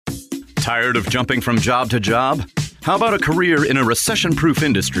Tired of jumping from job to job? How about a career in a recession-proof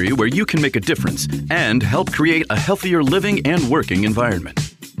industry where you can make a difference and help create a healthier living and working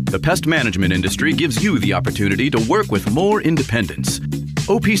environment? The pest management industry gives you the opportunity to work with more independence.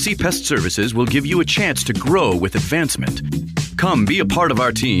 OPC Pest Services will give you a chance to grow with advancement. Come be a part of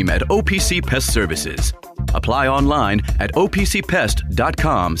our team at OPC Pest Services. Apply online at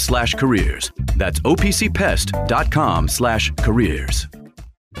opcpest.com/careers. That's opcpest.com/careers.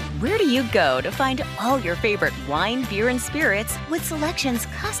 Where do you go to find all your favorite wine, beer, and spirits with selections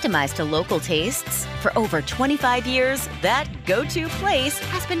customized to local tastes? For over 25 years, that go-to place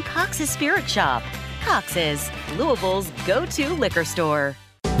has been Cox's Spirit Shop. Cox's, Louisville's go-to liquor store.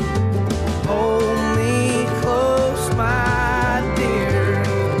 Hold me close, my dear.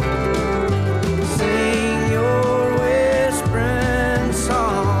 Sing your whispering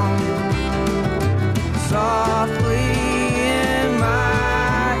song softly in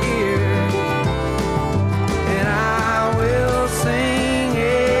my ear, and I will sing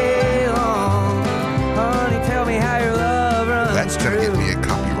along. Honey, tell me how your love runs. That's gonna get me a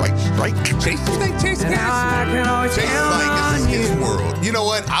copyright strike. Chase And how I can always count on his you. world. You know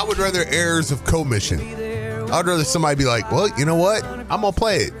what? I would rather heirs of commission. I'd rather somebody be like, well, you know what? I'm gonna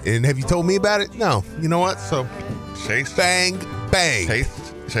play it. And have you told me about it? No. You know what? So Chase, bang, bang.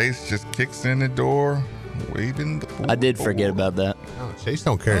 Chase just kicks in the door, waving the I did forget about that. No, Chase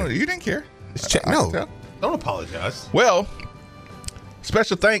don't care. Oh, you didn't care. No, don't apologize. Well,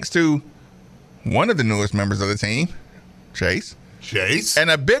 special thanks to one of the newest members of the team, Chase.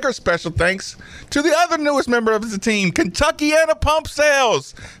 And a bigger special thanks to the other newest member of the team, Kentuckiana Pump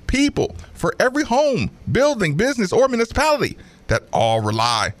Sales. People for every home, building, business, or municipality that all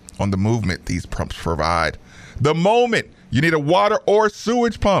rely on the movement these pumps provide. The moment you need a water or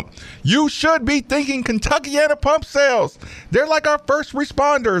sewage pump, you should be thinking Kentuckiana Pump Sales. They're like our first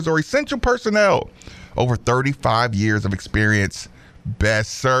responders or essential personnel. Over 35 years of experience,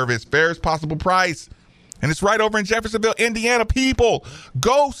 best service, fairest possible price. And it's right over in Jeffersonville, Indiana. People,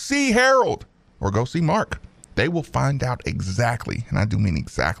 go see Harold or go see Mark. They will find out exactly, and I do mean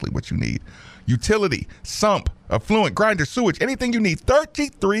exactly, what you need. Utility, sump, affluent, grinder, sewage, anything you need.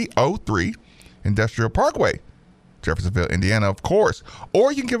 3303 Industrial Parkway, Jeffersonville, Indiana, of course.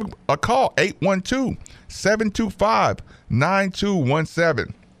 Or you can give a call,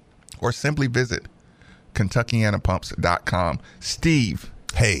 812-725-9217. Or simply visit KentuckianaPumps.com. Steve.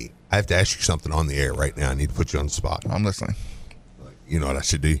 Hey, I have to ask you something on the air right now. I need to put you on the spot. I'm listening. You know what I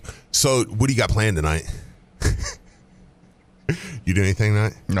should do. So, what do you got planned tonight? You do anything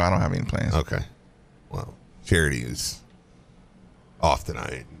tonight? No, I don't have any plans. Okay. Well, Charity is off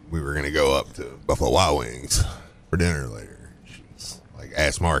tonight. We were going to go up to Buffalo Wild Wings for dinner later. She's like,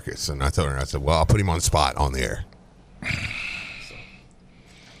 ask Marcus. And I told her, I said, well, I'll put him on the spot on the air. So.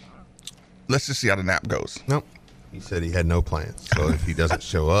 Let's just see how the nap goes. Nope. He said he had no plans. So if he doesn't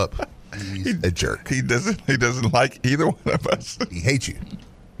show up, he's a jerk. He doesn't like either one of us. He hates you.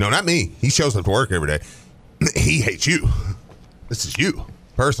 No, not me. He shows up to work every day. He hates you. This is you,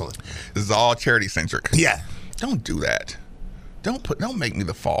 personally. This is all charity centric. Yeah. Don't do that. Don't make me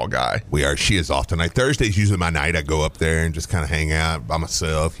the fall guy. She is off tonight. Thursday's usually my night. I go up there and just kind of hang out by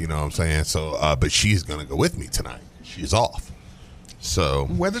myself, you know what I'm saying? So, but she's going to go with me tonight. She's off. So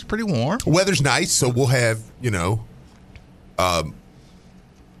weather's pretty warm. Weather's nice, so we'll have, the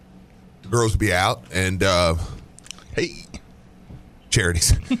girls will be out and hey,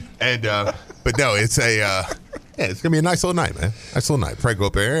 charities. And but no, it's it's gonna be a nice little night, man. Nice little night. Probably go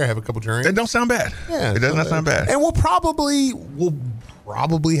up there, have a couple drinks. It don't sound bad. Yeah, it does not sound bad. And we'll probably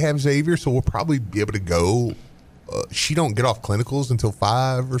have Xavier, so we'll probably be able to go. She don't get off clinicals until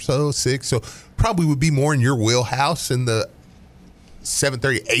 5 or so, 6. So probably would be more in your wheelhouse in the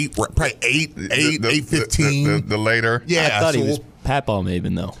 7:30, 8, probably 8:15. The later. Yeah, I thought he was Papom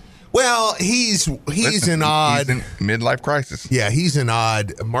even though. Well, he's an odd. He's in midlife crisis. Yeah, he's an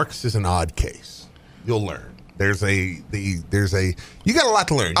odd. Marcus is an odd case. You'll learn. There's a. You got a lot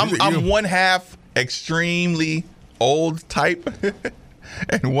to learn. I'm one half extremely old type,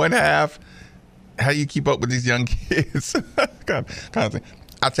 and one half. How do you keep up with these young kids? kind of thing.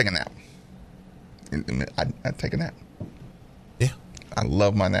 I'll take a nap. I take a nap. Yeah. I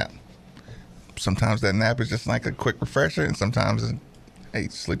love my nap. Sometimes that nap is just like a quick refresher, and sometimes it's, hey,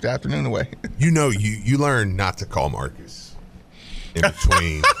 sleep the afternoon away. You learn not to call Marcus in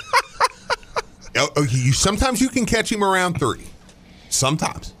between. Sometimes you can catch him around 3.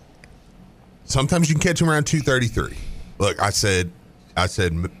 Sometimes you can catch him around 2:33. Look, I said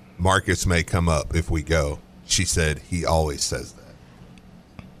Marcus may come up if we go. She said he always says that.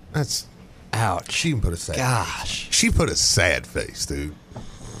 That's ouch. She even put a sad face. She put a sad face, dude.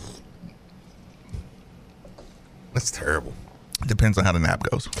 That's terrible. Depends on how the nap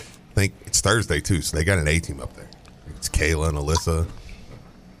goes. I think it's Thursday, too, so they got an A-team up there. It's Kayla and Alyssa.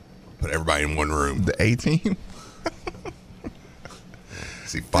 Put everybody in one room. The A-team?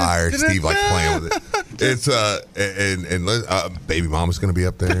 See, fire. Steve likes playing with it. It's, and baby mama's going to be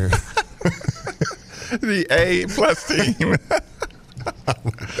up there. The A+ team.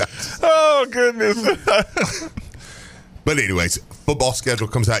 Oh, goodness. But anyways, football schedule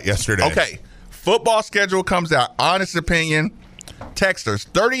comes out yesterday. Okay. Football schedule comes out. Honest opinion. Texters,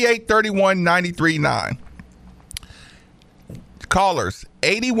 3831-93.9. Callers,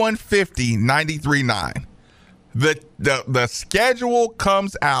 8150-93.9. The schedule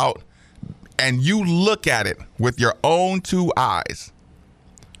comes out, and you look at it with your own two eyes.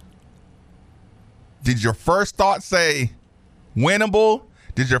 Did your first thought say winnable?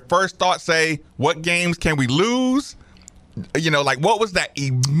 Did your first thought say what games can we lose? You know, like what was that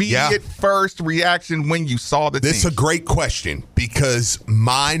immediate first reaction when you saw the team? This is a great question because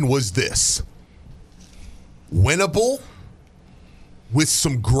mine was this. Winnable with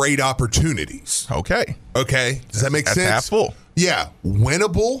some great opportunities. Okay. Does that make sense? Half full. Yeah.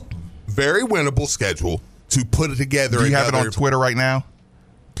 Winnable, very winnable schedule to put it together. Do you have it on Twitter right now?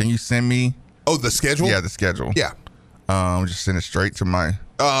 Can you send me? Oh, the schedule? Yeah, the schedule. Yeah. Just send it straight to my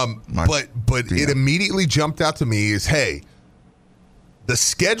but DM. It immediately jumped out to me is, hey, the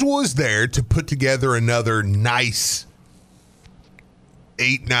schedule is there to put together another nice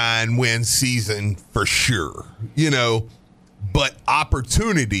 8-9 win season for sure, but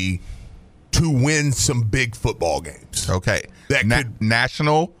opportunity to win some big football games. Okay. That could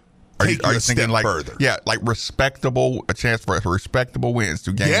national. Are you thinking like further? Yeah, like respectable, a chance for respectable wins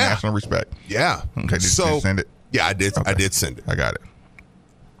to gain national respect. Yeah. Okay. Did you send it? Yeah, I did. Okay. I did send it. I got it.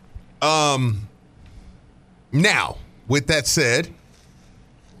 Now, with that said,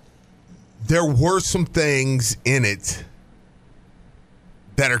 there were some things in it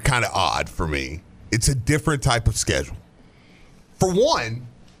that are kind of odd for me. It's a different type of schedule. For one,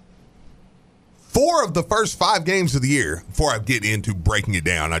 4 of the first 5 games of the year, before I get into breaking it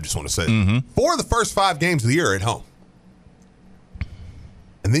down, I just want to say 4 of the first 5 games of the year are at home.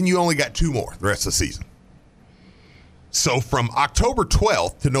 And then you only got 2 more the rest of the season. So from October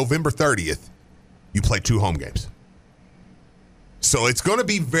 12th to November 30th, you play 2 home games. So it's going to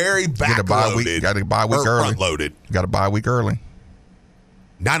be very backloaded. Got a bye week early. Front-loaded. Got a bye week early.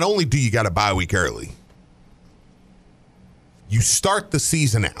 Not only do you got a bye week early, you start the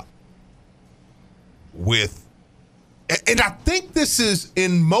season out with, and I think this is,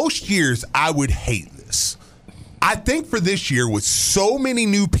 in most years, I would hate this. I think for this year, with so many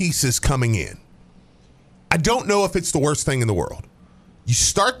new pieces coming in, I don't know if it's the worst thing in the world. You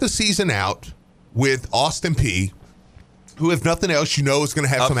start the season out with Austin P, who, if nothing else, is going to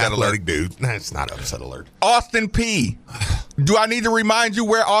have some athletic dudes. No, it's not upset alert. Austin P. Do I need to remind you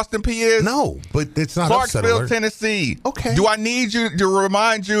where Austin P is? No, but it's not upset Clarksville, alert. Tennessee. Okay. Do I need you to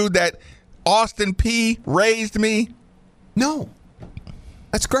remind you that Austin P raised me? No.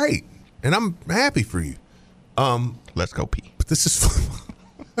 That's great. And I'm happy for you. Let's go P. But this is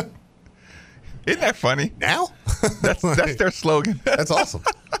Isn't that funny? Now? That's their slogan. That's awesome.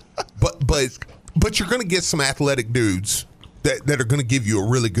 But you're going to get some athletic dudes that are going to give you a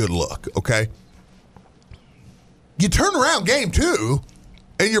really good look, okay? You turn around game 2,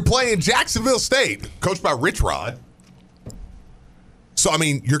 and you're playing Jacksonville State, coached by Rich Rod. So, I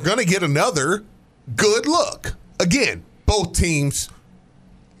mean, you're going to get another good look. Again, both teams,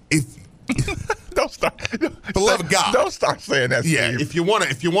 if Don't start. For the love of God. Don't start saying that, Steve. Yeah, if you want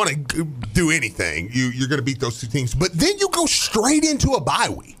to do anything, you're going to beat those 2 teams. But then you go straight into a bye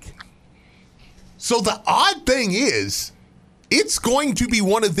week. So the odd thing is, it's going to be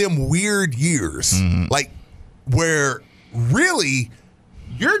one of them weird years, like where really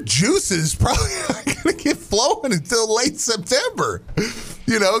your juice is probably not going to get flowing until late September.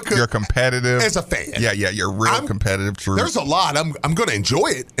 You're competitive as a fan. Yeah, you're real competitive. True. There's a lot. I'm going to enjoy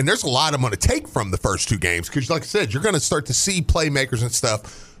it, and there's a lot I'm going to take from the first 2 games because, like I said, you're going to start to see playmakers and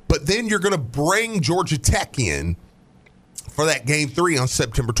stuff. But then you're going to bring Georgia Tech in for that game 3 on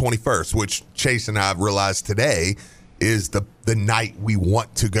September 21st, which Chase and I have realized today is the night we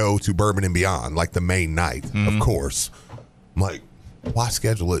want to go to Bourbon and Beyond, like the main night, of course. I'm like, why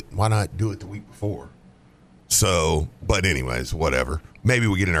schedule it? Why not do it the week before? So, but anyways, whatever. Maybe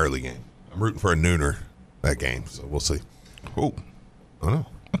we get an early game. I'm rooting for a nooner that game, so we'll see. Oh, I don't know.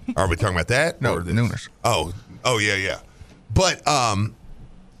 Are we talking about that? No, the nooners. Oh, yeah. But, I mean,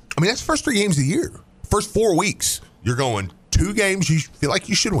 that's the first 3 games of the year. First 4 weeks, you're going 2 games you feel like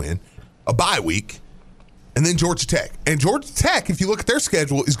you should win, a bye week, and then Georgia Tech. And Georgia Tech, if you look at their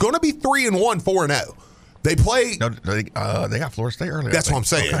schedule, is going to be 3-1, 4-0. They play. No, they got Florida State earlier. That's what I'm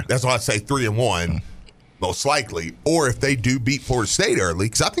saying. Okay. That's why I say 3-1, most likely. Or if they do beat Florida State early,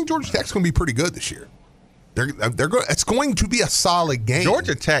 because I think Georgia Tech's going to be pretty good this year. It's going to be a solid game.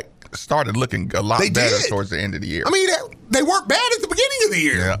 Georgia Tech started looking a lot better towards the end of the year. I mean, they weren't bad at the beginning of the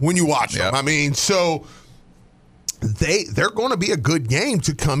year when you watch them. I mean, so they're going to be a good game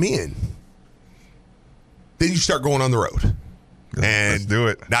to come in. Then you start going on the road. And let's do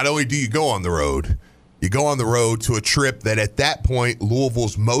it. Not only do you go on the road, you go on the road to a trip that at that point,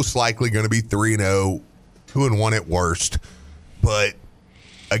 Louisville's most likely going to be 3-0, 2-1 at worst. But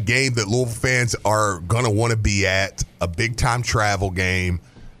a game that Louisville fans are going to want to be at, a big-time travel game.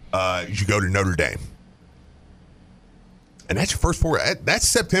 You go to Notre Dame. And that's your first four. That's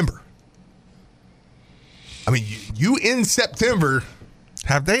September. I mean, you in September.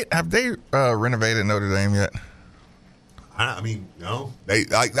 Have they renovated Notre Dame yet? I mean, no.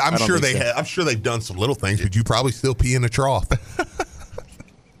 I'm sure they have. I'm sure they've done some little things, but you probably still pee in a trough.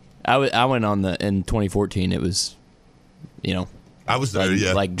 I went on in 2014. It was, I was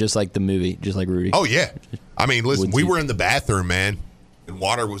there, like just like the movie, just like Rudy. Oh yeah. I mean, listen, we were in the bathroom, man, and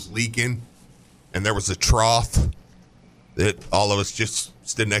water was leaking, and there was a trough that all of us just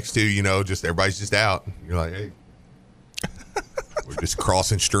stood next to. Just everybody's just out. You're like, hey. We're just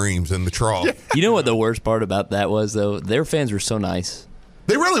crossing streams in the trough. You know what the worst part about that was, though? Their fans were so nice.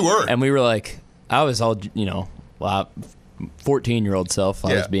 They really were. And we were like, I was all, 14-year-old self.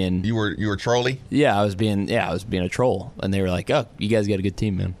 I was being. You were trolly? Yeah, I was being a troll. And they were like, oh, you guys got a good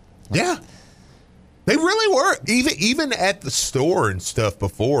team, man. Yeah. They really were. Even at the store and stuff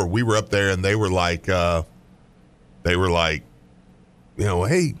before, we were up there and they were like, hey,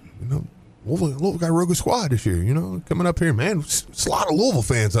 Louisville got a real good squad this year, coming up here, man. It's a lot of Louisville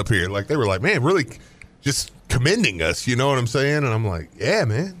fans up here. Like, they were like, man, really just commending us, you know what I'm saying? And I'm like, yeah,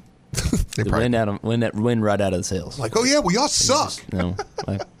 man. They win right out of the sails. Like, oh, yeah, well, y'all suck. All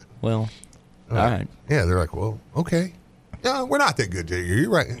right. Yeah, they're like, well, okay. Yeah, we're not that good, Jay. You're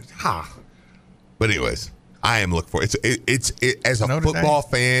right. But anyways, I am looking for it. It's as a football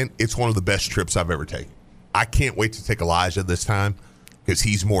fan, it's one of the best trips I've ever taken. I can't wait to take Elijah this time, because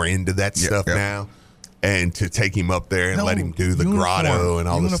he's more into that stuff now, and to take him up there and let him do the grotto and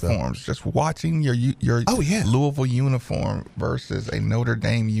all this stuff. Uniforms, just watching your Louisville uniform versus a Notre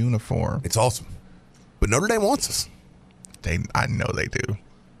Dame uniform. It's awesome. But Notre Dame wants us. I know they do.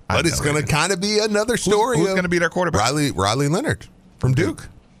 But it's going to kind of be another story. Who's going to be their quarterback? Riley Leonard from Duke.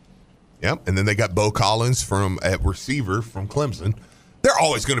 Yep. And then they got Bo Collins at receiver from Clemson. They're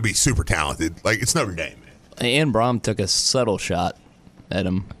always going to be super talented. Like, it's Notre Dame, man. And Brom took a subtle shot at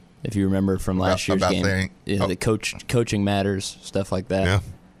him, if you remember from last year's game. The coaching matters, stuff like that. Yeah.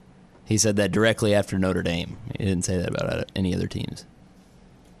 He said that directly after Notre Dame. He didn't say that about any other teams.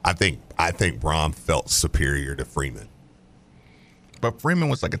 I think Brom felt superior to Freeman. But Freeman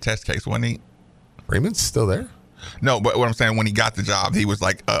was like a test case, wasn't he? Freeman's still there? No, but what I'm saying, when he got the job, he was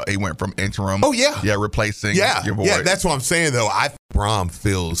like, he went from interim. Oh, yeah. Yeah, replacing your boy. Yeah, that's what I'm saying, though. I think Brom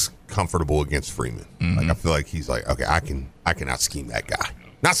feels comfortable against Freeman. Mm-hmm. Like, I feel like he's like, okay, I can out-scheme that guy.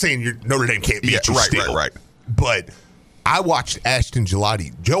 Not saying Notre Dame can't beat you still. Right. But I watched Ashton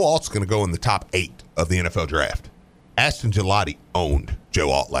Gelati. Joe Alt's going to go in the top 8 of the NFL draft. Ashton Gelati owned Joe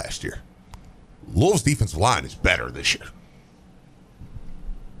Alt last year. Louisville's defensive line is better this year.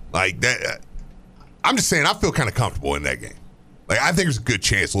 Like that. I'm just saying, I feel kind of comfortable in that game. Like, I think there's a good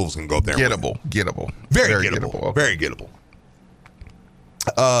chance Louisville's going to go up there. Gettable. Very gettable. Okay. Very gettable.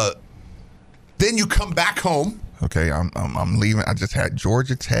 Then you come back home. Okay, I'm leaving. I just had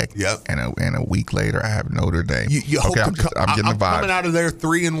Georgia Tech. Yep. And a week later, I have Notre Dame. You hope I'm getting the vibe. Coming out of there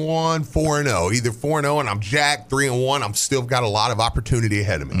 3-1, 4-0. Either 4-0 and I'm jacked, 3-1. I'm still got a lot of opportunity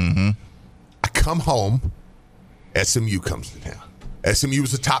ahead of me. Mm-hmm. I come home. SMU comes to town. SMU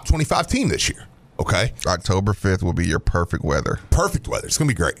was a top 25 team this year. Okay. October 5th will be your perfect weather. Perfect weather. It's going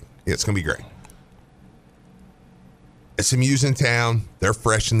to be great. Yeah, it's going to be great. SMU's in town. They're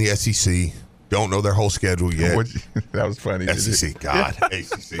fresh in the SEC. Don't know their whole schedule yet. That was funny. SEC. God.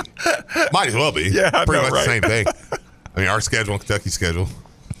 ACC. Might as well be. Yeah, pretty much right. the same thing. I mean, our schedule and Kentucky's schedule.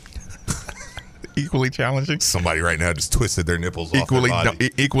 Equally challenging. Somebody right now just twisted their nipples off their body.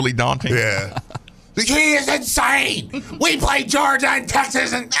 Equally daunting. Yeah. He is insane. We play Georgia and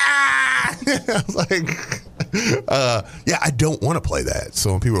Texas and I was like, I don't want to play that.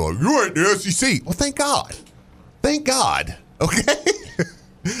 So when people are like, you're at the SEC. Well, thank God. Thank God. Okay?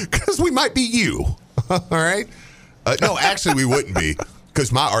 Because we might be you. All right? No, actually, we wouldn't be.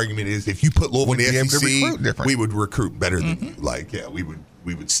 Because my argument is, if you put Louisville in the SEC, we would recruit better than you. Like, yeah, we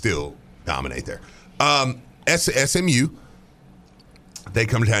would still dominate there. SMU, They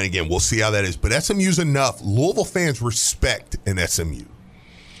come to town again. We'll see how that is. But SMU's enough. Louisville fans respect an SMU.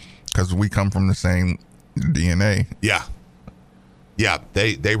 Because we come from the same DNA. Yeah. Yeah,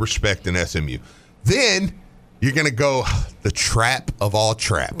 they respect an SMU. Then you're going to go the trap of all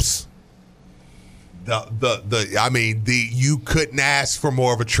traps. You couldn't ask for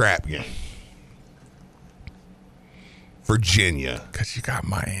more of a trap game. Virginia. Because you got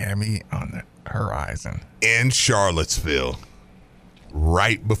Miami on the horizon. In Charlottesville.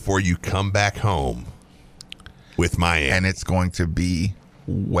 Right before you come back home with Miami. And it's going to be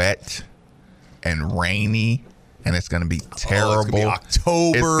wet and rainy. And it's going to be terrible. It's going to be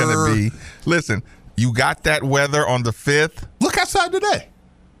October. It's going to be. Listen, you got that weather on the 5th. Look outside today.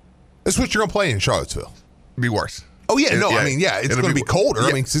 That's what you're going to play in Charlottesville. Be worse. Oh, yeah. It's going to be colder.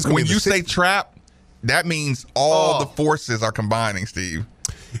 Yeah. It's when you say trap, that means all the forces are combining, Steve.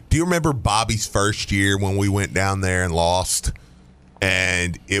 Do you remember Bobby's first year when we went down there and lost?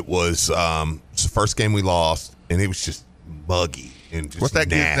 And it was the first game we lost, and it was just muggy and just What's that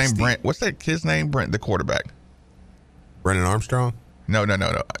nasty. kid's name, Brent? What's that kid's name, Brent, the quarterback? Brennan Armstrong? No.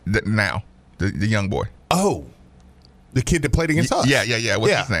 The young boy. Oh, the kid that played against us? Yeah.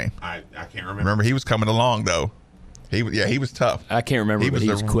 What's his name? I can't remember. Remember, he was coming along, though. He was tough. I can't remember, he but he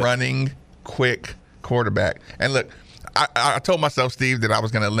was quick. Running, quick quarterback. And look, I told myself, Steve, that I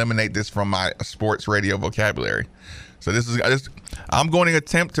was going to eliminate this from my sports radio vocabulary. So I'm going to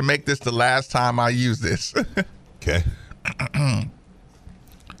attempt to make this the last time I use this. Okay.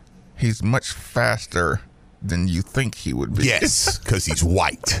 He's much faster than you think he would be. Yes, because he's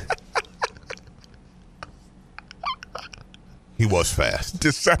white. He was fast.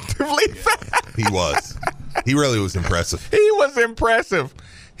 Deceptively fast. He was. He really was impressive. He was impressive.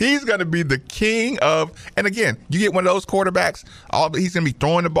 He's going to be the king of, and again, you get one of those quarterbacks, he's going to be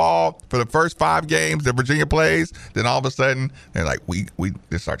throwing the ball for the first 5 games that Virginia plays. Then all of a sudden, they're like,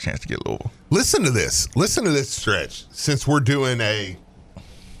 this is our chance to get Louisville. Listen to this stretch. Since we're doing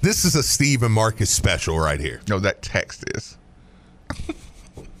this is a Steve and Marcus special right here. No, that text is.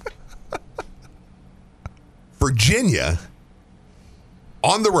 Virginia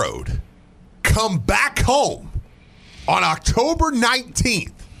on the road, come back home on October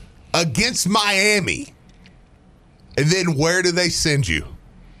 19th against Miami. And then where do they send you?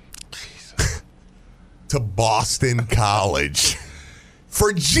 To Boston College.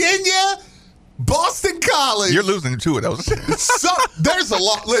 Virginia, Boston College. You're losing 2 of those. There's a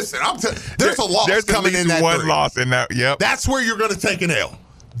lot. Listen, there's a loss coming in that. There's one 3. loss in that. Yep. That's where you're going to take an L.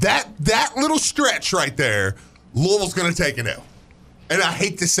 That little stretch right there, Louisville's going to take an L. And I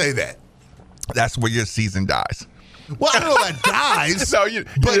hate to say that. That's where your season dies. Well, I don't know about dies,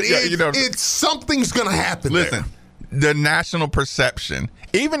 but something's going to happen. Listen, the national perception,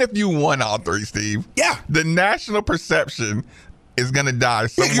 even if you won all 3, Steve. Yeah. The national perception is going to die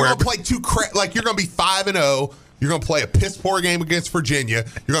somewhere. You're going to play you're going to be 5-0. You're going to play a piss poor game against Virginia.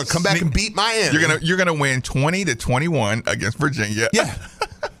 You're going to come back and beat Miami. You're going to win 20-21 against Virginia. Yeah.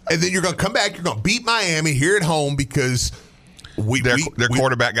 And then you're going to come back. You're going to beat Miami here at home because their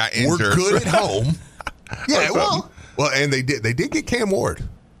quarterback got injured. We're good at home. Yeah, well, and they did get Cam Ward.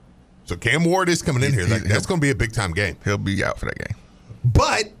 So Cam Ward is coming in here. That's going to be a big time game. He'll be out for that game.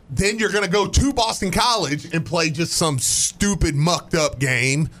 But then you're going to go to Boston College and play just some stupid mucked up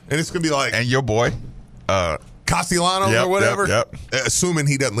game, and it's going to be like, and your boy Castellanos or whatever. Yep. Assuming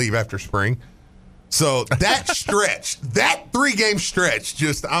he doesn't leave after spring. So that stretch, that 3-game stretch,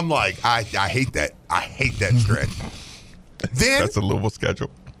 just I'm like, I hate that. I hate that stretch. Then that's a Louisville schedule.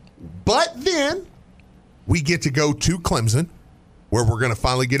 But then we get to go to Clemson, where we're going to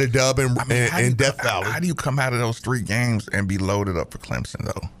finally get a dub in Death Valley. How do you come out of those 3 games and be loaded up for Clemson,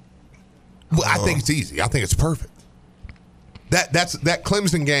 though? Well, I think it's easy. I think it's perfect. That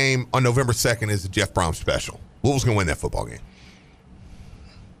Clemson game on November 2nd is the Jeff Brom special. Louisville's going to win that football game.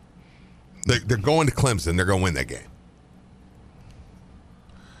 They're going to Clemson. They're going to win that game.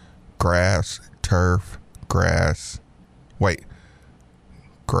 Grass, turf, grass. Wait.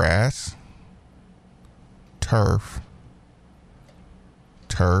 Grass, turf,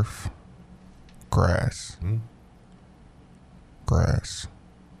 grass. Grass.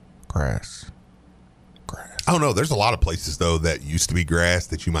 I don't know. There's a lot of places, though, that used to be grass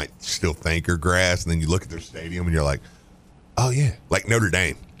that you might still think are grass, and then you look at their stadium and you're like, oh, yeah. Like Notre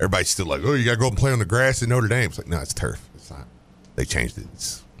Dame. Everybody's still like, oh, you got to go and play on the grass in Notre Dame. It's like, no, it's turf. It's not. They changed it.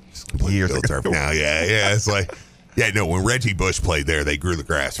 It's completely turf now. Yeah. It's like, when Reggie Bush played there, they grew the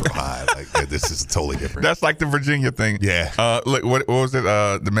grass real high. Like, this is totally different. That's like the Virginia thing. Yeah. Look, what was it?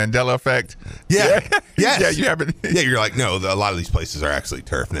 The Mandela effect? Yeah. Yes. Yeah, you have it. Yeah, you're like, no, a lot of these places are actually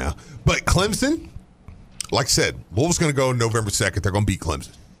turf now. But Clemson, like I said, Louisville's going to go November 2nd. They're going to beat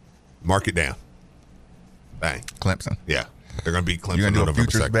Clemson. Mark it down. Bang. Clemson. Yeah. They're going to beat Clemson you on gonna do November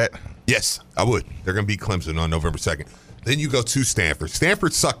a futures 2nd. Bet? Yes, I would. They're going to beat Clemson on November 2nd. Then you go to Stanford.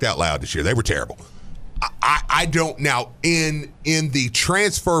 Stanford sucked out loud this year. They were terrible. I don't now in the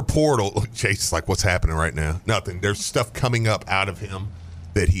transfer portal. Chase is like, what's happening right now? Nothing. There's stuff coming up out of him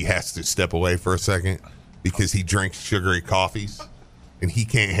that he has to step away for a second because he drinks sugary coffees and he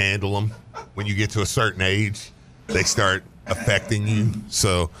can't handle them. When you get to a certain age, they start affecting you.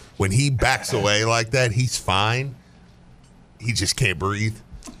 So when he backs away like that, he's fine. He just can't breathe.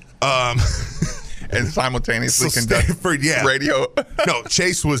 And simultaneously conduct Stanford, radio. No,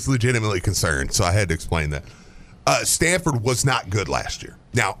 Chase was legitimately concerned, so I had to explain that. Stanford was not good last year.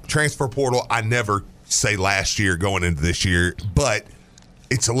 Now, transfer portal, I never say last year going into this year, but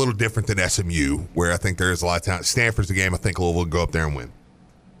it's a little different than SMU, where I think there is a lot of talent. Stanford's the game I think Louisville will go up there and win.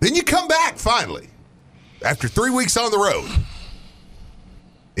 Then you come back, finally, after 3 weeks on the road.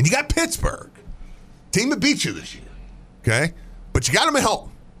 And you got Pittsburgh, team that beat you this year, okay? But you got them at home.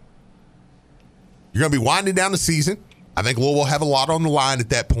 You're going to be winding down the season. I think Louisville will have a lot on the line at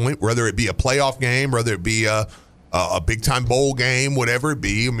that point, whether it be a playoff game, whether it be a big-time bowl game, whatever it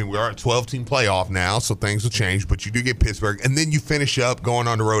be. I mean, we are a 12-team playoff now, so things will change. But you do get Pittsburgh, and then you finish up going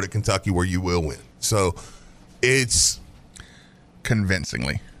on the road at Kentucky where you will win. So it's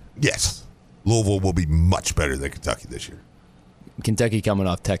convincingly. Yes. Louisville will be much better than Kentucky this year. Kentucky coming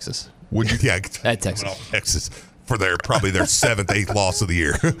off Texas. Would you? Yeah, at Texas. Texas. For probably their 7th, 8th loss of the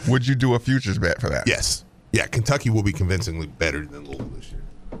year. Would you do a futures bet for that? Yes. Yeah, Kentucky will be convincingly better than Louisville this year.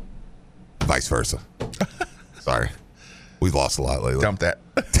 Vice versa. Sorry. We've lost a lot lately. Dump that.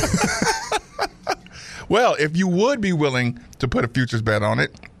 Well, if you would be willing to put a futures bet on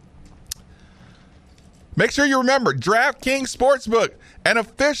it, make sure you remember DraftKings Sportsbook, an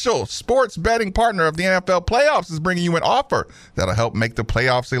official sports betting partner of the NFL playoffs, is bringing you an offer that'll help make the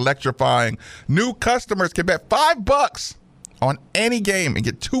playoffs electrifying. New customers can bet $5 on any game and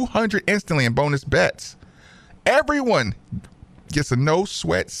get $200 instantly in bonus bets. Everyone gets a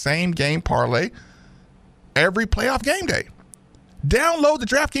no-sweat same-game parlay every playoff game day. Download the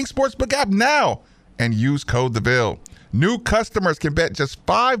DraftKings Sportsbook app now and use code THEVILLE. New customers can bet just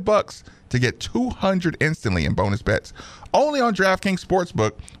 $5 to get $200 instantly in bonus bets. Only on DraftKings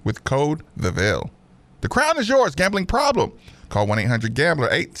Sportsbook with code THEVILLE. The crown is yours. Gambling problem? Call 1-800-GAMBLER,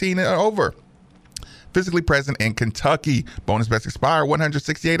 18 and over. Physically present in Kentucky. Bonus bets expire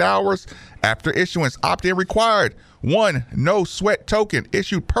 168 hours after issuance. Opt-in required. 1 no-sweat token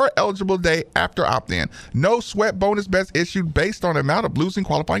issued per eligible day after opt-in. No-sweat bonus bets issued based on amount of losing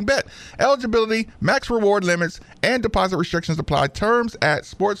qualifying bet. Eligibility, max reward limits, and deposit restrictions apply. Terms at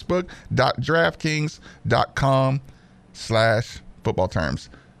sportsbook.draftkings.com/football terms.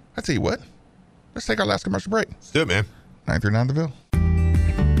 I tell you what, let's take our last commercial break. Let's do it, man. 939 DeVille.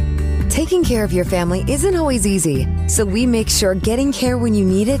 Taking care of your family isn't always easy, so we make sure getting care when you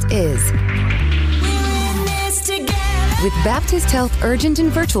need it is. With Baptist Health Urgent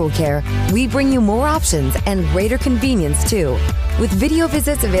and Virtual Care, we bring you more options and greater convenience, too. With video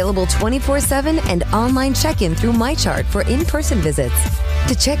visits available 24/7 and online check-in through MyChart for in-person visits.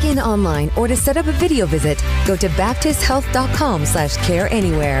 To check in online or to set up a video visit, go to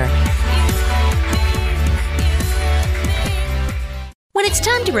baptisthealth.com/careanywhere. When it's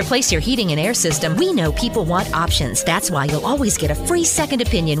time to replace your heating and air system, we know people want options. That's why you'll always get a free second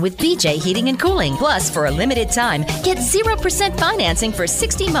opinion with BJ Heating and Cooling. Plus, for a limited time, get 0% financing for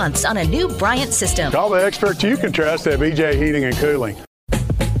 60 months on a new Bryant system. Call the experts you can trust at BJ Heating and Cooling.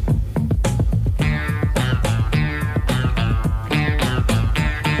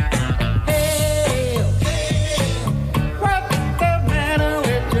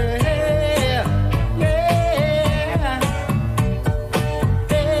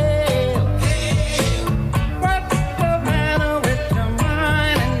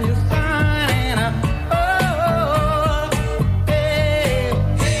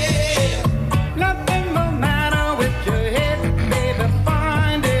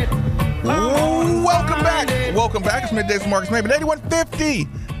 Welcome back. It's Middays with Marcus Maven. 8150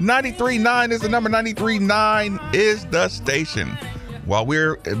 93.9 is the number. 93.9 is the station. While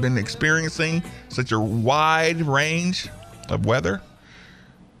we've been experiencing such a wide range of weather,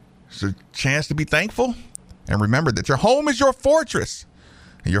 it's a chance to be thankful and remember that your home is your fortress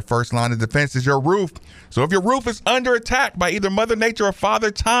and your first line of defense is your roof. So if your roof is under attack by either Mother Nature or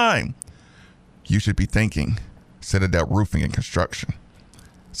Father Time, you should be thanking Citadel Roofing and Construction.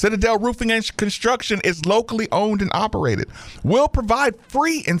 Citadel Roofing and Construction is locally owned and operated. We'll provide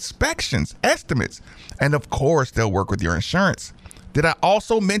free inspections, estimates, and of course, they'll work with your insurance Did I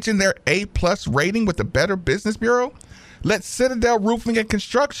also mention their A-plus rating with the Better Business Bureau? Let Citadel Roofing and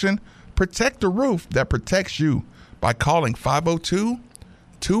Construction protect the roof that protects you by calling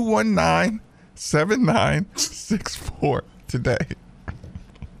 502-219-7964 today.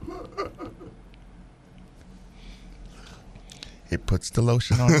 It puts the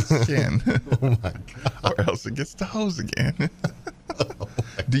lotion on the skin. Oh my God. Or else it gets the hose again.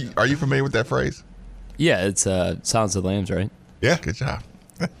 Are you familiar with that phrase? Yeah, it's Silence of the Lambs, right? Yeah. Good job.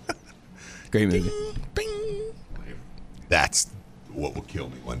 Great movie. Bing. That's what will kill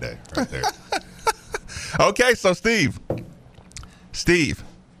me one day, right there. Okay, so Steve,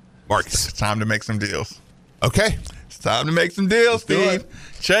 Marcus, it's time to make some deals. Okay. It's time to make some deals, Let's do Steve.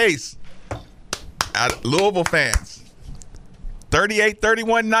 Chase, Louisville fans.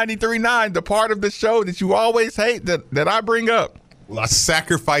 38-31-93-9, the part of the show that you always hate that I bring up. Will I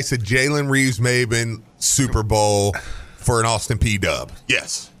sacrifice a Jalen Reeves-Maben Super Bowl for an Austin P dub?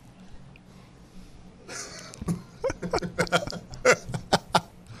 Yes.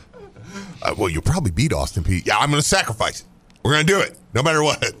 Well, you'll probably beat Austin P. Yeah, I'm going to sacrifice it. We're going to do it, no matter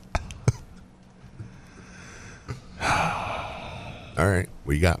what. All right,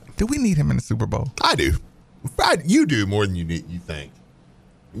 what you got? Do we need him in the Super Bowl? I do. You do more than you think.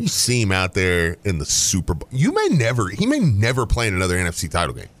 You see him out there in the Super Bowl. He may never play in another NFC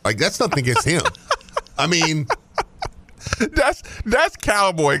title game. Like, that's nothing against him. I mean, that's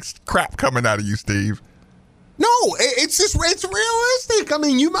Cowboy crap coming out of you, Steve. No, it's realistic. I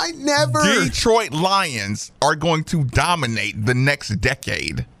mean, you might never. Detroit Lions are going to dominate the next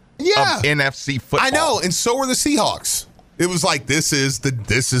decade of NFC football. I know, and so are the Seahawks. It was like this is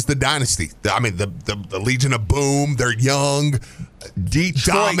the dynasty. I mean, the Legion of Boom. They're young.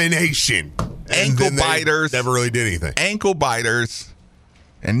 Detroit domination. Ankle biters never really did anything. Ankle biters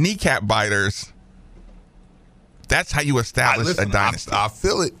and kneecap biters. That's how you establish a dynasty. I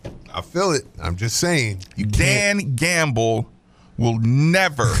feel it. I'm just saying. Dan Gamble will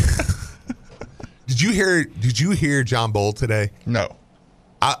never. Did you hear John Bowl today? No.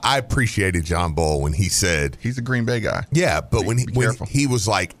 I appreciated John Bowl when he said he's a Green Bay guy. Yeah, but when he was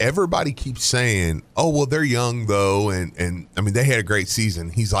like, everybody keeps saying, "Oh, well, they're young though," and I mean they had a great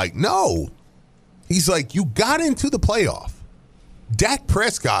season. He's like, no. He's like, you got into the playoff. Dak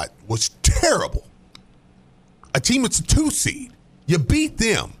Prescott was terrible. A team that's a 2 seed. You beat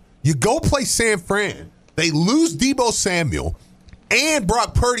them. You go play San Fran. They lose Deebo Samuel, and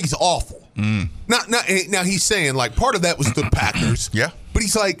Brock Purdy's awful. Now he's saying like part of that was the Packers. Yeah. But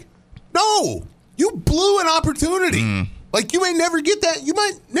he's like, no, you blew an opportunity. Like you might never get that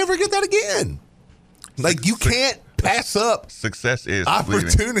again. Like you can't pass up. Success is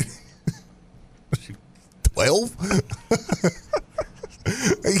opportunity. 12?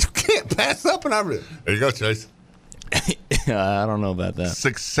 You can't pass up an opportunity. There you go, Chase. I don't know about that.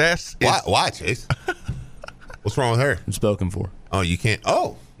 Success is... Why, Chase? What's wrong with her? I'm spoken for. Oh, you can't?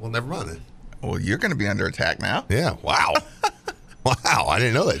 Oh, well, never mind then. Well, you're going to be under attack now. Yeah, wow. Wow, I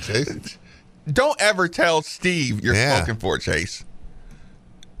didn't know that, Chase. Don't ever tell Steve you're spoken for, Chase.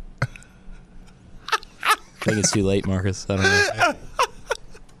 I think it's too late, Marcus. I don't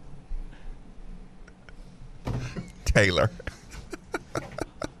know. Taylor.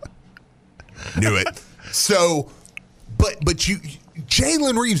 Knew it. So, but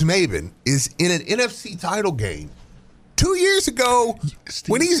Jalen Reeves-Maben is in an NFC title game 2 years ago. Steve.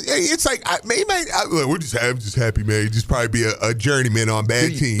 When it's like we're just happy, man. He'd just probably be a journeyman on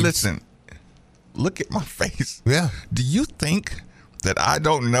bad teams. Listen, look at my face. Yeah. Do you think that I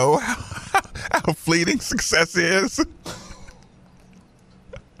don't know how fleeting success is?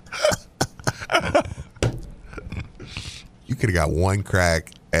 You could have got one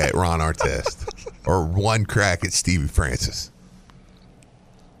crack at Ron Artest or one crack at Stevie Francis.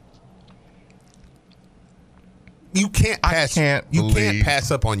 You can't pass. Can't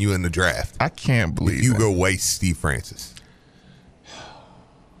pass up on you in the draft. I can't believe you go waste Steve Francis.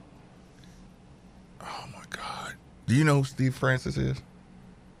 Oh my God! Do you know who Steve Francis is?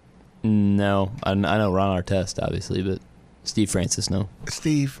 No, I know Ron Artest, obviously, but Steve Francis, no.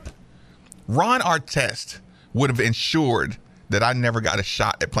 Ron Artest would have ensured that I never got a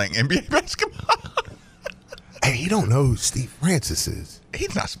shot at playing NBA basketball. Hey, you don't know who Steve Francis is.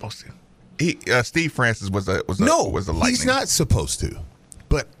 He's not supposed to. Steve Francis was a lightning. He's not supposed to.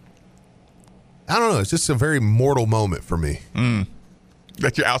 But I don't know. It's just a very mortal moment for me.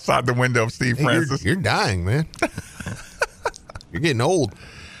 That you're outside the window of Steve Francis. You're dying, man. You're getting old.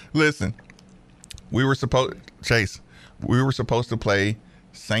 Listen, we were supposed to play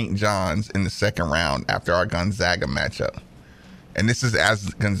St. John's in the second round after our Gonzaga matchup. And this is as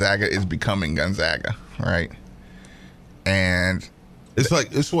Gonzaga is becoming Gonzaga, right? And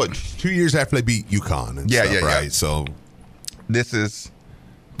It's what 2 years after they beat UConn. And stuff, right? Yeah. So this is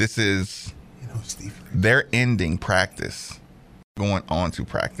Steve, they're ending practice, going on to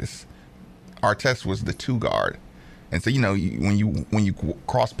practice. Artest was the 2 guard, and so when you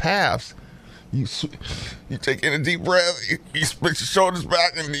cross paths. You take in a deep breath, you split your shoulders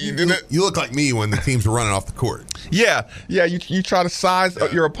back, and you do it. You look like me when the teams are running off the court. Yeah. You try to size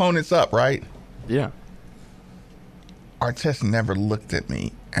your opponents up, right? Yeah. Artest never looked at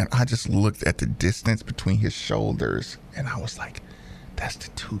me, and I just looked at the distance between his shoulders, and I was like, "That's the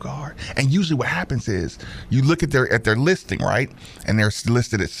 2 guard." And usually, what happens is you look at their listing, right, and they're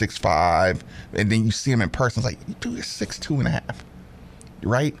listed at 6'5", and then you see them in person. It's like, "Dude, you're 6'2.5",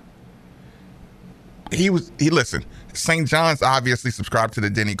 right?" Listen, St. John's obviously subscribed to the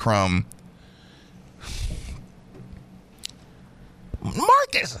Denny Crum.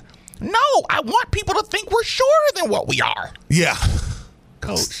 Marcus, no, I want people to think we're shorter than what we are. Yeah.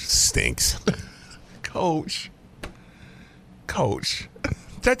 Coach. Stinks. Coach.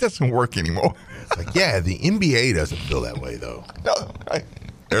 That doesn't work anymore. It's like, yeah, the NBA doesn't feel that way, though. No.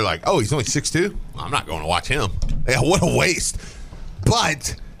 They're like, oh, he's only 6'2"? I'm not going to watch him. Yeah, what a waste.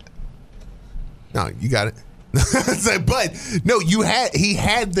 But... No, you got it. But no, he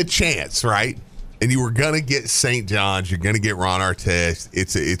had the chance, right? And you were gonna get St. John's. You're gonna get Ron Artest.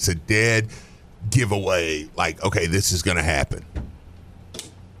 It's a dead giveaway. Like, okay, this is gonna happen.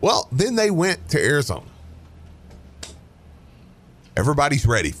 Well, then they went to Arizona. Everybody's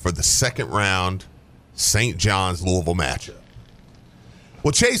ready for the second round St. John's Louisville matchup.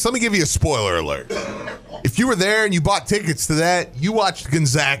 Well, Chase, let me give you a spoiler alert. If you were there and you bought tickets to that, you watched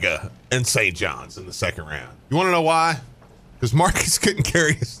Gonzaga and St. John's in the second round. You want to know why? Because Marcus couldn't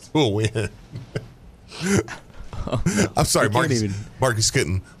carry us to a win. I'm sorry, Marcus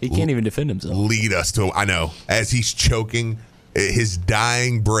couldn't. He can't even defend himself. Lead us to, I know, as he's choking his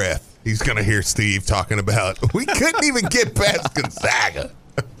dying breath, he's going to hear Steve talking about, we couldn't even get past Gonzaga.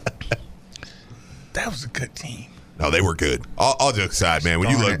 That was a good team. No, they were good. All jokes aside, man, when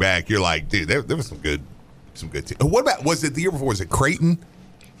you look back, you're like, dude, there was some good teams. What about, was it the year before? Was it Creighton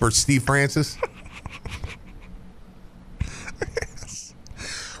versus Steve Francis?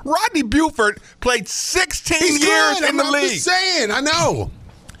 Rodney Buford played 16 years in the league. I'm just saying, I know.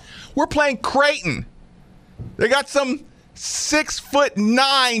 We're playing Creighton. They got some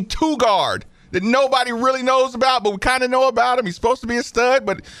 6'9" 2 guard that nobody really knows about, but we kind of know about him. He's supposed to be a stud,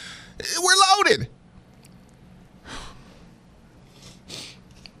 but we're loaded.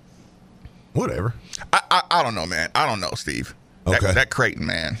 Whatever. I don't know, man. I don't know, Steve. Okay. That Creighton,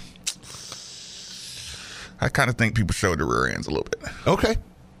 man. I kind of think people showed their rear ends a little bit. Okay.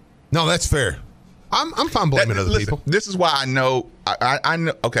 No, that's fair. I'm fine blaming other people. This is why I know. I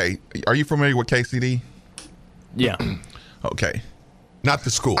know. Okay. Are you familiar with KCD? Yeah. Okay. Not the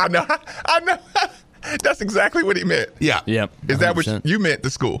school. I know. That's exactly what he meant. Yeah. Yep. Is that what you meant, the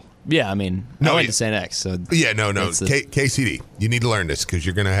school? Yeah, I mean, I went to St. X. So yeah, no. KCD. You need to learn this because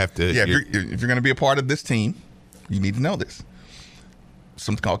you're going to have to. Yeah, if you're going to be a part of this team, you need to know this.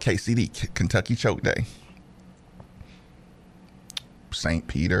 Something called KCD, Kentucky Choke Day. St.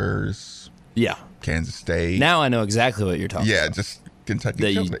 Peter's. Yeah. Kansas State. Now I know exactly what you're talking about. Yeah, just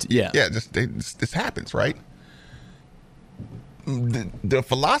Kentucky Choke Day. Yeah, this happens, right? The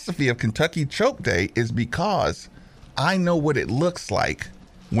philosophy of Kentucky Choke Day is because I know what it looks like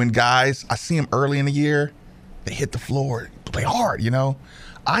when guys, I see them early in the year, they hit the floor, play hard,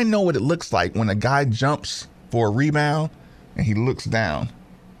 I know what it looks like when a guy jumps for a rebound and he looks down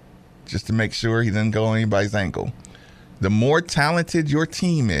just to make sure he doesn't go on anybody's ankle. The more talented your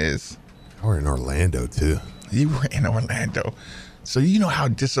team is. We're in Orlando, too. You were in Orlando. So you know how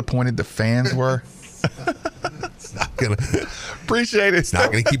disappointed the fans were? It's not going to. Appreciate it. It's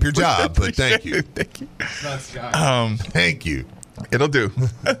not going to keep your job, but thank you. Thank you. Thank you. It'll do.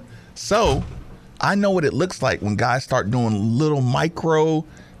 So I know what it looks like when guys start doing little micro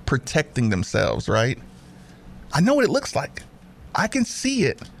protecting themselves, right? I know what it looks like. I can see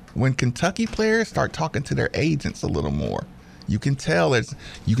it when Kentucky players start talking to their agents a little more. You can tell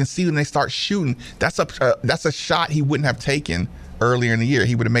you can see when they start shooting. That's a shot he wouldn't have taken earlier in the year.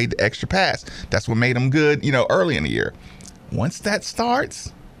 He would have made the extra pass. That's what made him good, early in the year. Once that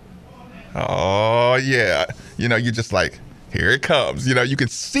starts, oh yeah, you're just like, here it comes. You can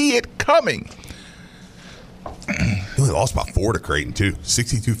see it coming. You only lost by 4 to Creighton too,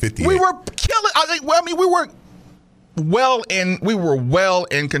 62-58. We were killing. We were well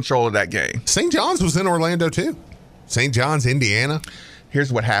in control of that game. St. John's was in Orlando too. St. John's, Indiana.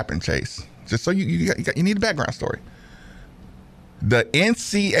 Here's what happened, Chase. Just so you need a background story. The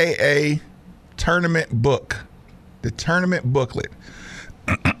NCAA tournament book, the tournament booklet,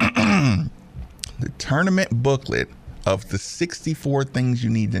 The tournament booklet of the 64 things you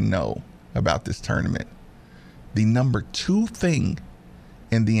need to know about this tournament. The number 2 thing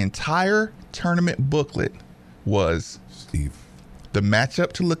in the entire tournament booklet was Steve. The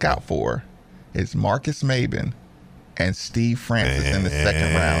matchup to look out for is Marcus Maben and Steve Francis in the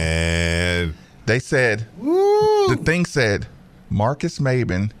second round. They said, the thing said, Marcus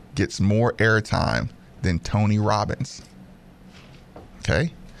Maben gets more airtime than Tony Robbins.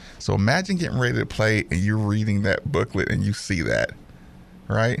 Okay? So imagine getting ready to play and you're reading that booklet and you see that,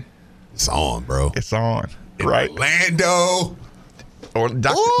 right? It's on, bro. It's on, in right? Orlando. Or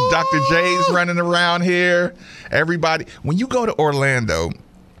Dr. J's running around here. Everybody. When you go to Orlando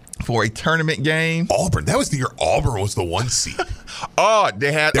for a tournament game. Auburn. That was the year Auburn was the 1 seed. Oh,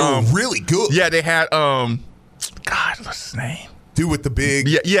 they were really good. Yeah, they had, God, what's his name? Dude with the big.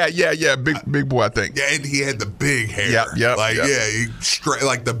 Yeah. Big boy, I think. Yeah, and he had the big hair. Yep. He straight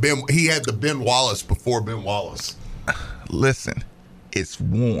like the Ben. He had the Ben Wallace before Ben Wallace. Listen, it's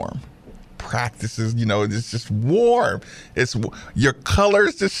warm. Practices, it's just warm. It's your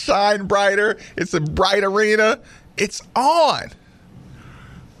colors just shine brighter. It's a bright arena. It's on.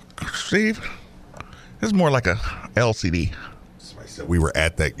 Steve, it's more like a LCD. Somebody said we were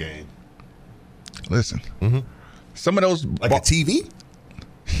at that game. Listen, some of those like a TV.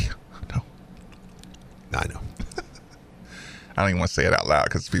 No, I know. I don't even want to say it out loud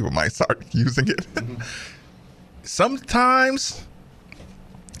because people might start using it. Sometimes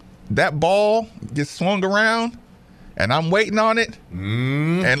that ball gets swung around and I'm waiting on it.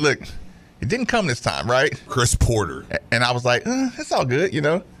 And look, it didn't come this time, right? Chris Porter. And I was like, it's all good,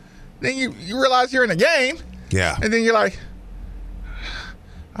 Then you realize you're in a game. Yeah. And then you're like,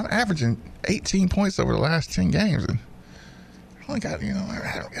 I'm averaging 18 points over the last 10 games. And I only got, I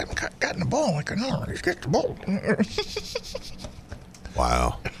haven't gotten the ball like I normally get the ball.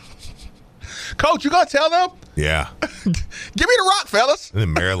 Wow. Coach, you going to tell them? Yeah. Give me the rock, fellas. And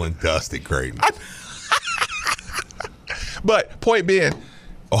then Maryland dusted Creighton. But point being,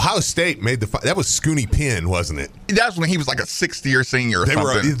 Ohio State made that was Scooney Penn, wasn't it? That's when he was like a 6th-year senior or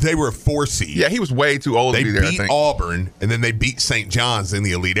something. They were a 4 seed. Yeah, he was way too old to be there, I think. They beat Auburn, and then they beat St. John's in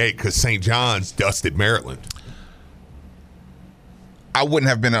the Elite Eight because St. John's dusted Maryland. I wouldn't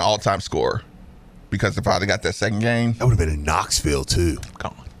have been an all-time scorer because if I'd have got that second game. That would have been in Knoxville, too.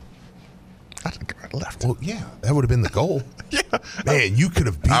 Come on. I think I left. Well, yeah, that would have been the goal. Yeah. Man, you could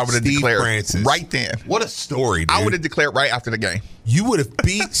have beat Steve Francis. Right then. What a story, dude. I would have declared right after the game. You would have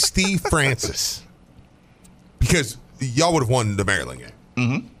beat Steve Francis because y'all would have won the Maryland game.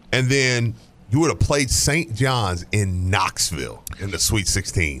 Mm-hmm. And then you would have played St. John's in Knoxville in the Sweet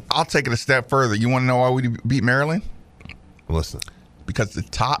 16. I'll take it a step further. You want to know why we beat Maryland? Listen. Because the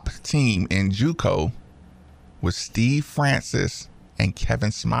top team in JUCO was Steve Francis and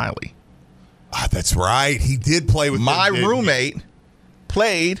Kevin Smiley. Ah, that's right. He did play with my roommate.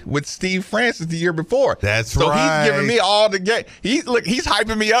 Played with Steve Francis the year before. That's so right. So he's giving me all the game. He's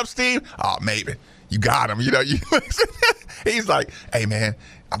hyping me up, Steve. Oh, maybe you got him. He's like, hey man,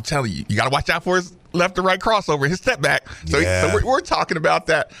 I'm telling you, you got to watch out for his left to right crossover, his step back. So, yeah. So we're talking about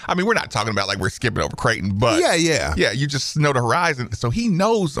that. I mean, we're not talking about like we're skipping over Creighton, but yeah. You just know the horizon. So he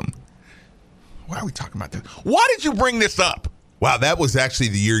knows them. Why are we talking about this? Why did you bring this up? Wow, that was actually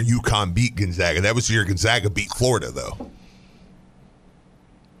the year UConn beat Gonzaga. That was the year Gonzaga beat Florida, though.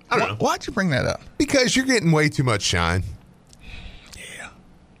 I don't know. Why'd you bring that up? Because you're getting way too much shine. Yeah.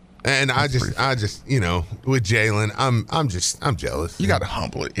 And I just, with Jalen, I'm jealous. You got to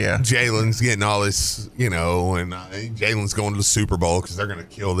humble it, yeah. Jalen's getting all this, and Jalen's going to the Super Bowl because they're going to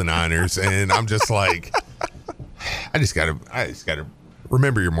kill the Niners, and I'm just like, I just gotta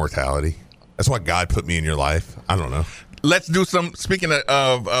remember your mortality. That's why God put me in your life. I don't know. Let's do some, speaking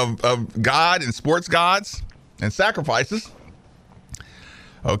of God and sports gods and sacrifices.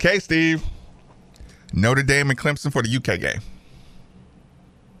 Okay, Steve. Notre Dame and Clemson for the UK game.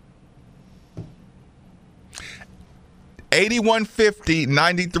 81-50,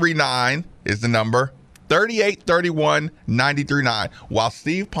 93-9 is the number. 38-31, 93-9. While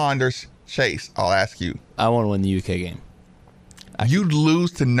Steve ponders, Chase, I'll ask you. I want to win the UK game. You'd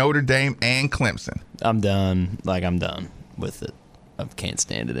lose to Notre Dame and Clemson. I'm done. I'm done with it. I can't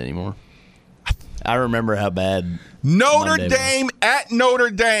stand it anymore. I remember how bad Notre Dame at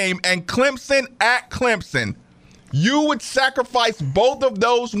Notre Dame and Clemson at Clemson. You would sacrifice both of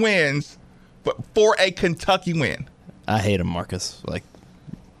those wins for a Kentucky win. I hate him, Marcus.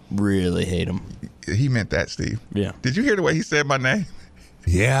 Really hate him. He meant that, Steve. Yeah. Did you hear the way he said my name?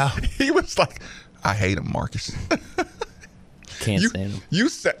 Yeah. He was like, I hate him, Marcus. Can't stand him. You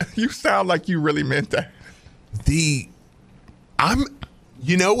sound like you really meant that.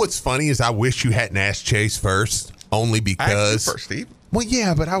 You know what's funny is I wish you hadn't asked Chase first, only because. I asked you first, Steve. Well,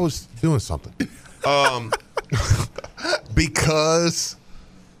 yeah, but I was doing something. Because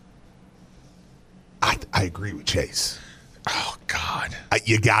I agree with Chase. Oh God!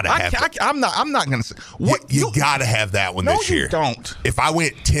 You gotta have. I'm not gonna say what you gotta have that one this year. You don't. If I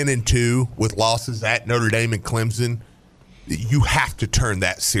went 10-2 with losses at Notre Dame and Clemson, you have to turn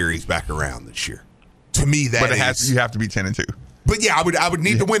that series back around this year. To me, that you have to be 10-2. But yeah, I would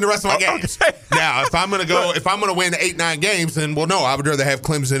need to win the rest of my games. Okay. Now, if I'm gonna win 8-9 games, then no, I would rather have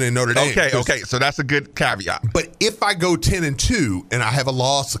Clemson and Notre Dame. Okay, so that's a good caveat. But if I go 10-2 and I have a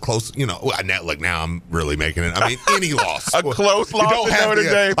loss, a close, now I'm really making it. I mean, any loss, a close loss to Notre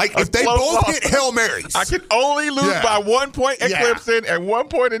Dame. Like if they both hit Hail Marys, I can only lose by 1 point at Clemson and 1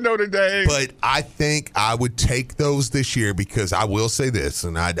 point at Notre Dame. But I think I would take those this year because I will say this,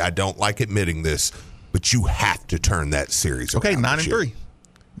 and I don't like admitting this. But you have to turn that series. Okay, 9-3.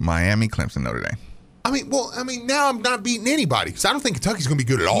 Miami, Clemson, Notre Dame. Now I'm not beating anybody because I don't think Kentucky's going to be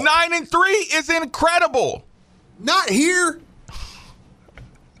good at all. 9-3 is incredible. Not here.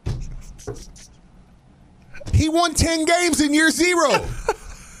 He won 10 games in year 0.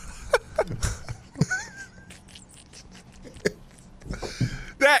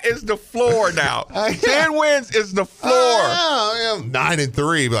 That is the floor now. 10 wins is the floor.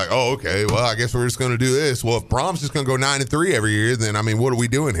 9-3. Like, okay. Well, I guess we're just going to do this. Well, if Brom's just going to go 9-3 every year, then what are we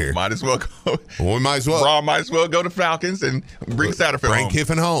doing here? Might as well go. Well, we might as well. Brom might as well go to Falcons and bring Satterfield home. Bring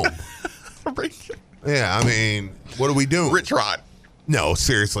Kiffin home. Yeah, what are we doing? Rich Rod. No,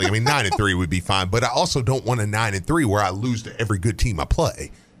 seriously. 9-3 would be fine. But I also don't want a 9-3 where I lose to every good team I play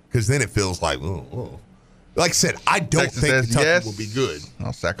because then it feels like, Like I said, I don't think Kentucky will be good.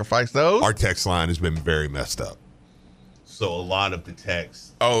 I'll sacrifice those. Our text line has been very messed up. So a lot of the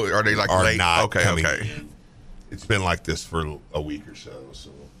texts are they are late? Not coming in. It's been like this for a week or so. Let's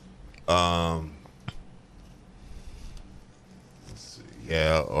see.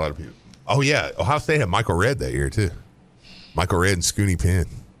 Yeah, a lot of people. Oh, yeah. Ohio State had Michael Redd that year, too. Michael Redd and Scooney Penn.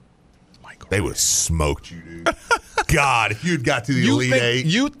 They would have smoked you, dude. God, if you had got to the Elite Eight.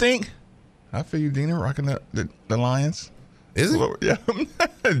 You think... I feel you, Dina, rocking the Lions. Is it? Yeah.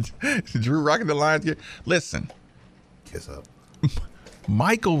 Drew rocking the Lions. Listen. Kiss up.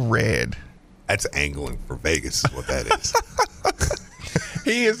 Michael Redd. That's angling for Vegas is what that is.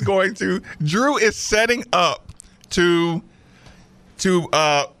 He is going to. Drew is setting up to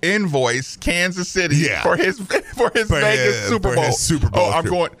invoice Kansas City for his Vegas Super Bowl. His Super Bowl. I'm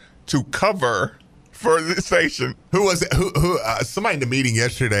going to cover for the station. Who was it? Who? Somebody in the meeting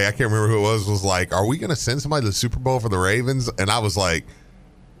yesterday, I can't remember who it was like, are we going to send somebody to the Super Bowl for the Ravens? And I was like,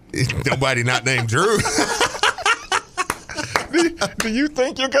 nobody not named Drew. Do you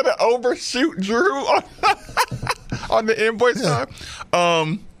think you're going to overshoot Drew on the invoice time?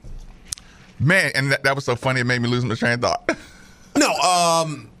 Man, and that was so funny, it made me lose my train of thought. No,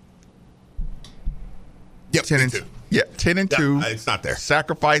 yep, 10-2. Yeah, 10-2. Yeah, it's not there.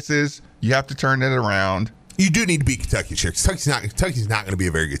 Sacrifices. You have to turn it around. You do need to beat Kentucky this year. Kentucky's not going to be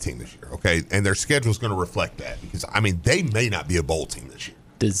a very good team this year, okay? And their schedule is going to reflect that because, they may not be a bowl team this year.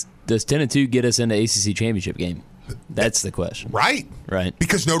 Does 10-2 get us into ACC championship game? That's the question. Right.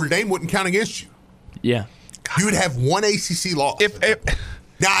 Because Notre Dame wouldn't count against you. Yeah. You would have one ACC loss.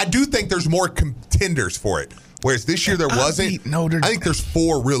 Now, I do think there's more contenders for it, whereas this year there wasn't. I think there's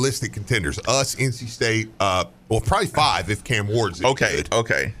 4 realistic contenders. Us, NC State, probably 5 if Cam Ward's good.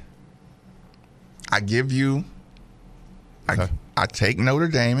 Okay. I give you. I take Notre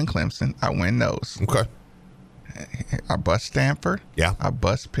Dame and Clemson. I win those. Okay. I bust Stanford. Yeah. I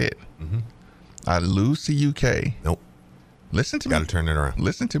bust Pitt. Mm-hmm. I lose to UK. Nope. Listen to me. Got to turn it around.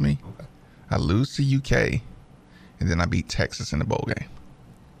 Listen to me. Okay. I lose to UK, and then I beat Texas in the bowl game.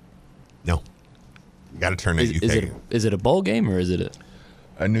 No. You got to turn that UK game. Is it a bowl game or is it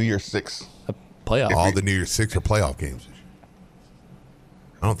a New Year's 6? A playoff? All the New Year's 6 are playoff games.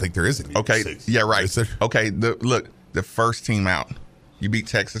 I don't think there is a New Year's 6. Yeah, right. Okay, the first team out. You beat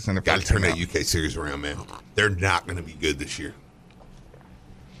Texas in the first team out. Got to turn that UK series around, man. They're not going to be good this year.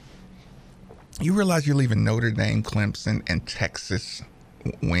 You realize you're leaving Notre Dame, Clemson, and Texas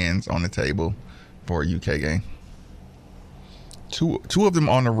wins on the table for a UK game? Two of them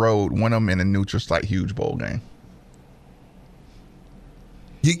on the road, one of them in a neutral site huge bowl game.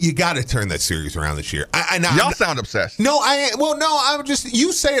 You got to turn that series around this year. Y'all sound obsessed. No, I'm just.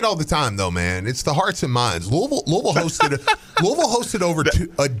 You say it all the time, though, man. It's the hearts and minds. Louisville hosted over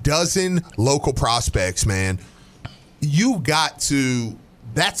a dozen local prospects, man. You got to.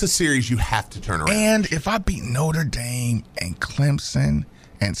 That's a series you have to turn around. And if I beat Notre Dame and Clemson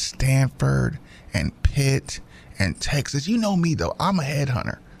and Stanford and Pitt and Texas. You know me though. I'm a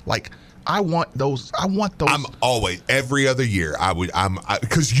headhunter. Like I want those. I'm always every other year.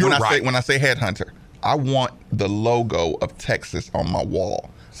 Because you're right. When I say headhunter, I want the logo of Texas on my wall.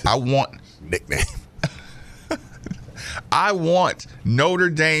 I want nickname. I want Notre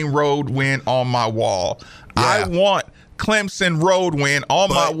Dame road win on my wall. Yeah. I want Clemson road win on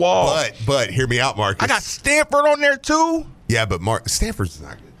my wall. But hear me out, Marcus. I got Stanford on there too. Yeah, but Stanford's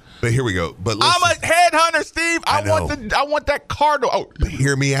not good. But here we go. But listen, I'm a headhunter, Steve. I want that Cardinal. Oh, but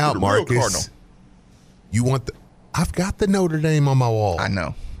hear me out, Marcus. You want I've got the Notre Dame on my wall. I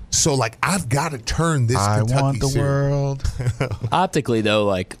know. So like I've got to turn this Kentucky want the series. World. Optically though,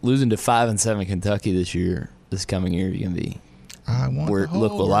 like losing to 5-7 Kentucky this coming year, you're gonna be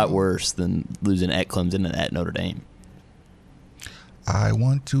look a lot worse than losing at Clemson and at Notre Dame. I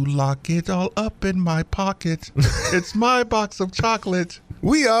want to lock it all up in my pocket. It's my box of chocolate.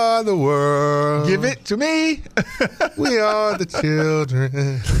 We are the world. Give it to me. We are the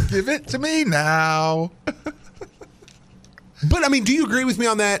children. Give it to me now. But, I mean, do you agree with me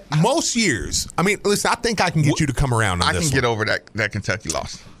on that? Most years. I mean, listen, I think I can get you to come around on this. I can get over that Kentucky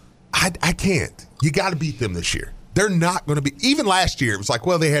loss. I can't. You got to beat them this year. They're not going to be. Even last year, it was like,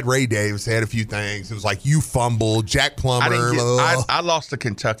 well, they had Ray Davis. They had a few things. It was like, you fumbled, Jack Plummer. I lost to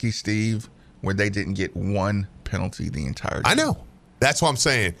Kentucky, Steve, where they didn't get one penalty the entire game. I know. That's what I'm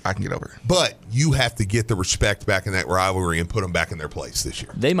saying. I can get over it. But you have to get the respect back in that rivalry and put them back in their place this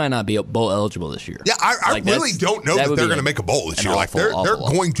year. They might not be bowl eligible this year. Yeah, I really don't know that they're going to make a bowl this year. Like they're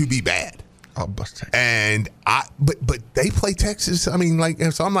going to be bad. I'll bust Texas. And but they play Texas. I mean,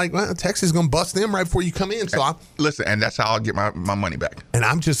 so I'm like, well, Texas is going to bust them right before you come in. So listen, and that's how I'll get my money back. And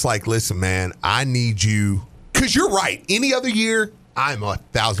I'm just like, listen, man, I need you because you're right. Any other year, I'm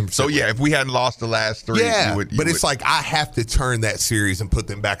 1,000%. So yeah, if we hadn't lost the last three, it's like I have to turn that series and put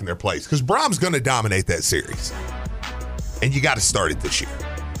them back in their place because Brom's going to dominate that series, and you got to start it this year.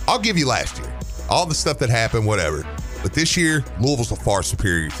 I'll give you last year, all the stuff that happened, whatever. But this year, Louisville's a far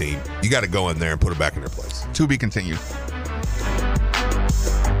superior team. You got to go in there and put them back in their place. To be continued.